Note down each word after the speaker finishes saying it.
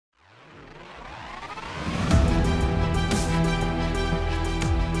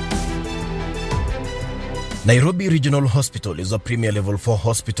Nairobi Regional Hospital is a premier level 4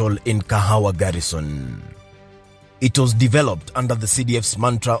 hospital in Kahawa Garrison. It was developed under the CDF's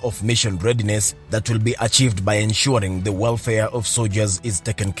mantra of mission readiness that will be achieved by ensuring the welfare of soldiers is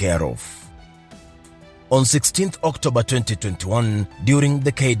taken care of. On 16th October 2021, during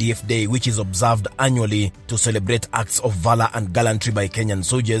the KDF Day, which is observed annually to celebrate acts of valor and gallantry by Kenyan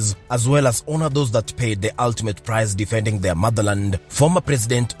soldiers, as well as honor those that paid the ultimate price defending their motherland, former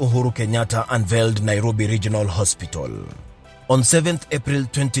President Uhuru Kenyatta unveiled Nairobi Regional Hospital. On 7th April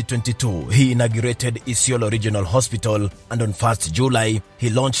 2022, he inaugurated Isiolo Regional Hospital, and on 1st July, he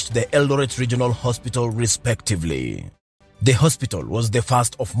launched the Eldoret Regional Hospital respectively. The hospital was the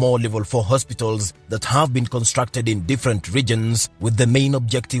first of more level 4 hospitals that have been constructed in different regions, with the main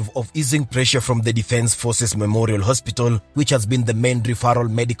objective of easing pressure from the Defense Forces Memorial Hospital, which has been the main referral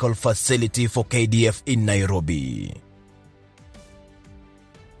medical facility for KDF in Nairobi.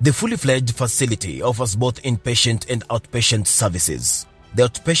 The fully fledged facility offers both inpatient and outpatient services. The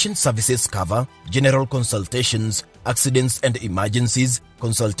outpatient services cover general consultations, accidents and emergencies,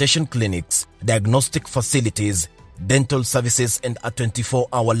 consultation clinics, diagnostic facilities, dental services and a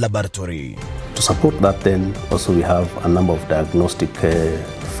 24-hour laboratory. To support that, then also we have a number of diagnostic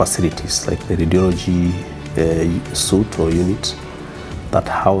facilities like the radiology suite or unit that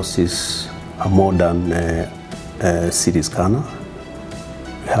houses a modern CT scanner.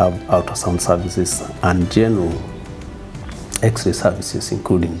 We have ultrasound services and general X-ray services,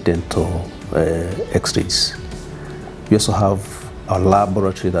 including dental X-rays. We also have a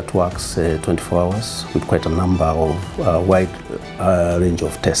laboratory that works 24 hours with quite a number of wide range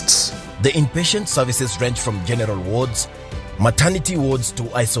of tests. The inpatient services range from general wards, maternity wards to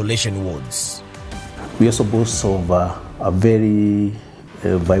isolation wards. We also boast of a very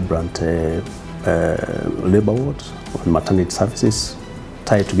vibrant labor ward and maternity services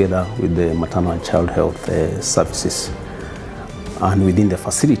tied together with the maternal and child health services. And within the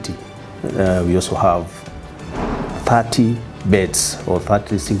facility, we also have 30 beds or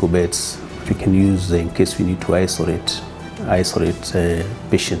 30 single beds we can use in case we need to isolate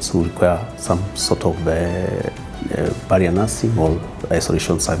patients who require some sort of barrier nursing or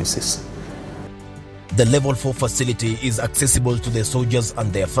isolation services. The Level 4 facility is accessible to the soldiers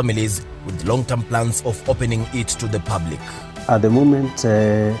and their families, with long-term plans of opening it to the public. At the moment,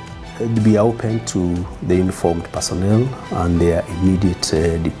 we are open to the uniformed personnel and their immediate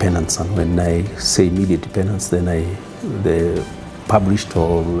dependents. And when I say immediate dependents, then the published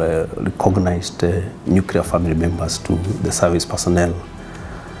or recognized nuclear family members to the service personnel.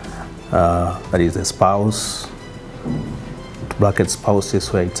 That is the spouse,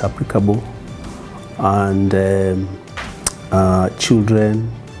 spouses where it's applicable, and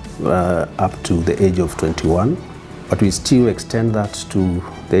children up to the age of 21. But we still extend that to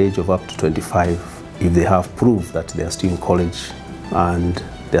the age of up to 25 if they have proof that they are still in college and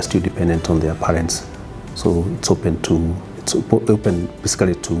they are still dependent on their parents. So it's open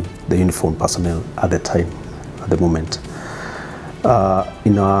basically to the uniformed personnel at the moment.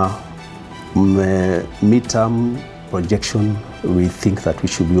 In our midterm projection, we think that we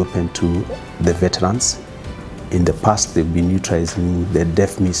should be open to the veterans. In the past, they've been utilizing the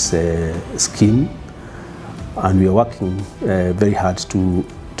deaf-miss scheme, and we are working very hard to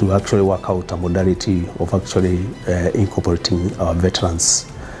actually work out a modality of actually incorporating our veterans.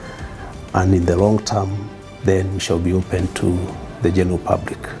 And in the long term, then we shall be open to the general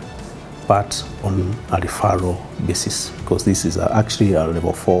public, but on a referral basis, because this is actually a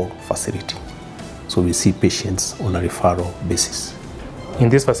level 4 facility. So we see patients on a referral basis. In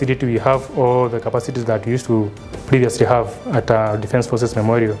this facility, we have all the capacities that we used to previously have at Defense Forces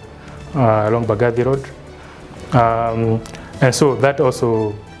Memorial along Bagathi Road. And so that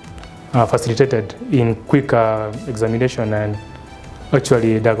also facilitated in quick examination and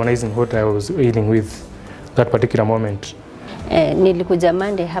actually diagnosing what I was dealing with that particular moment. Nilikuja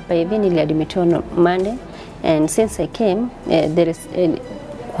Monday hapa hivi, niliadmitiwa Monday, and since I came, there is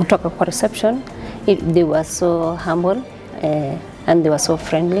kutoka kwa reception, they were so humble and they were so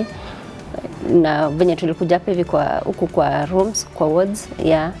friendly. Na venye tulikuja hapa hivi huku kwa rooms, kwa wards,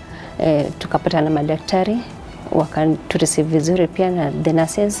 tukapata na madaktari to receive vizuri pia na the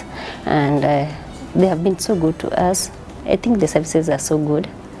nurses, and they have been so good to us. I think the services are so good.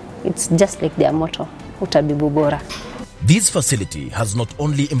 It's just like their motto, utabibu bora. This facility has not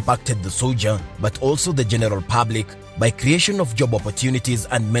only impacted the soldier, but also the general public by creation of job opportunities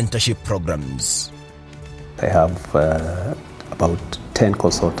and mentorship programs. I have about 10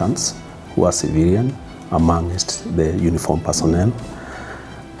 consultants who are civilian amongst the uniformed personnel.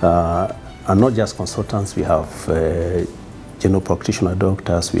 And not just consultants, we have general practitioner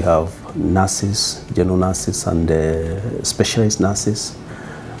doctors, we have nurses, general nurses and specialist nurses.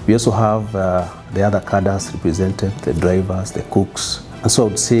 We also have the other cadres represented, the drivers, the cooks. And so I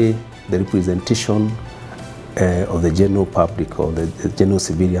would say the representation of the general public or the general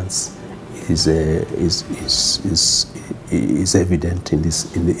civilians is evident in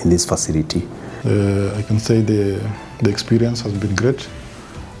this facility. I can say the experience has been great.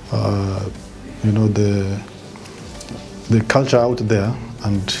 You know, the culture out there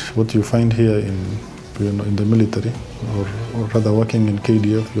and what you find here in the military, or rather working in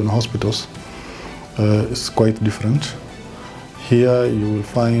KDF hospitals, is quite different. Here you will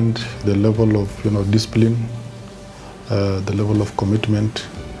find the level of discipline, the level of commitment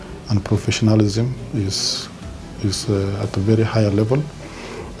and professionalism is at a very higher level,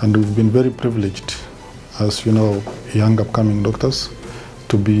 and we've been very privileged as young upcoming doctors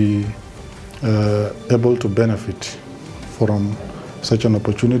to be able to benefit from such an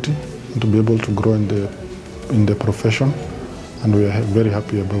opportunity and to be able to grow in the profession, and we are very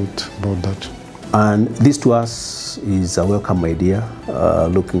happy about that. And this to us is a welcome idea,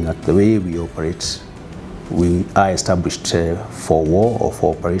 looking at the way we operate. We are established for war or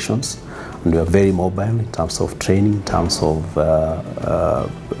for operations, and we are very mobile in terms of training, in terms of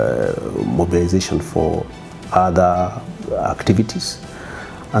mobilization for other activities.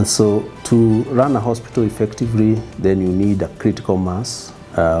 And so to run a hospital effectively, then you need a critical mass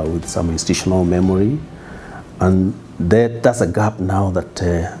with some institutional memory. And that's a gap now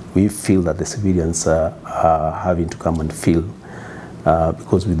that we feel that the civilians are having to come and fill,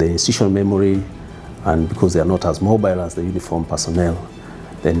 because with the institutional memory and because they are not as mobile as the uniformed personnel,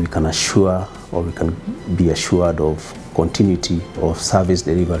 then we can assure, or we can be assured of continuity of service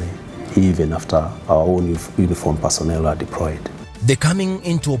delivery even after our own uniformed personnel are deployed. The coming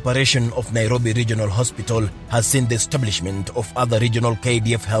into operation of Nairobi Regional Hospital has seen the establishment of other regional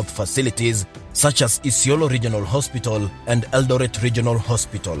KDF health facilities such as Isiolo Regional Hospital and Eldoret Regional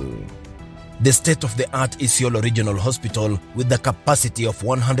Hospital. The state-of-the-art Isiolo Regional Hospital, with the capacity of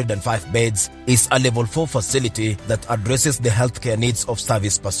 105 beds, is a level 4 facility that addresses the healthcare needs of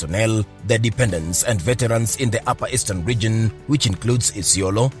service personnel, their dependents and veterans in the Upper Eastern region, which includes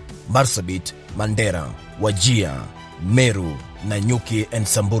Isiolo, Marsabit, Mandera, Wajir, Meru, Nanyuki and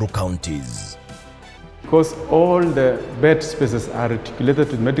Samburu counties. Because all the bed spaces are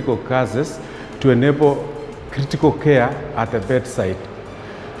articulated with medical gases to enable critical care at the bedside.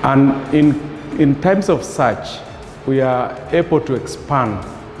 And in times of such, we are able to expand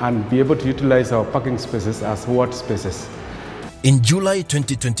and be able to utilize our parking spaces as ward spaces. In July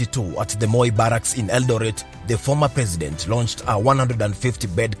 2022, at the Moi Barracks in Eldoret, the former president launched a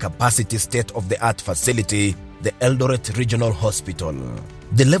 150-bed capacity state-of-the-art facility, the Eldoret Regional Hospital.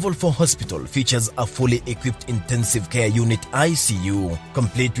 The Level 4 hospital features a fully equipped intensive care unit ICU,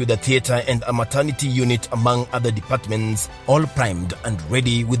 complete with a theatre and a maternity unit among other departments, all primed and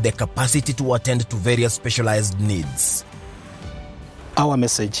ready with the capacity to attend to various specialized needs. Our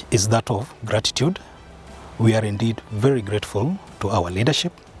message is that of gratitude. We are indeed very grateful to our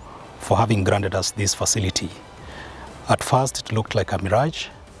leadership for having granted us this facility. At first it looked like a mirage,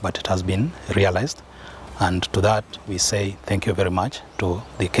 but it has been realized. And to that, we say thank you very much to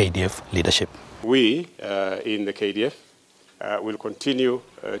the KDF leadership. We in the KDF will continue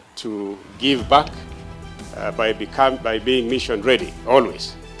to give back by being mission ready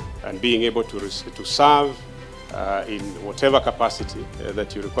always, and being able to serve in whatever capacity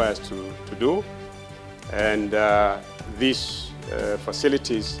that you require us to do. And these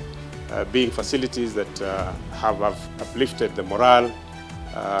facilities being facilities that have uplifted the morale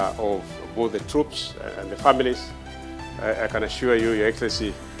of both the troops and the families, I can assure you, Your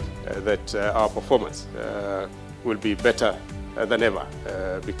Excellency, that our performance will be better than ever,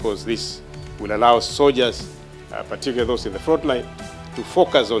 because this will allow soldiers, particularly those in the front line, to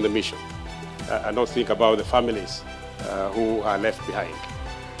focus on the mission and not think about the families who are left behind.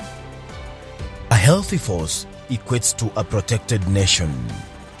 A healthy force equates to a protected nation.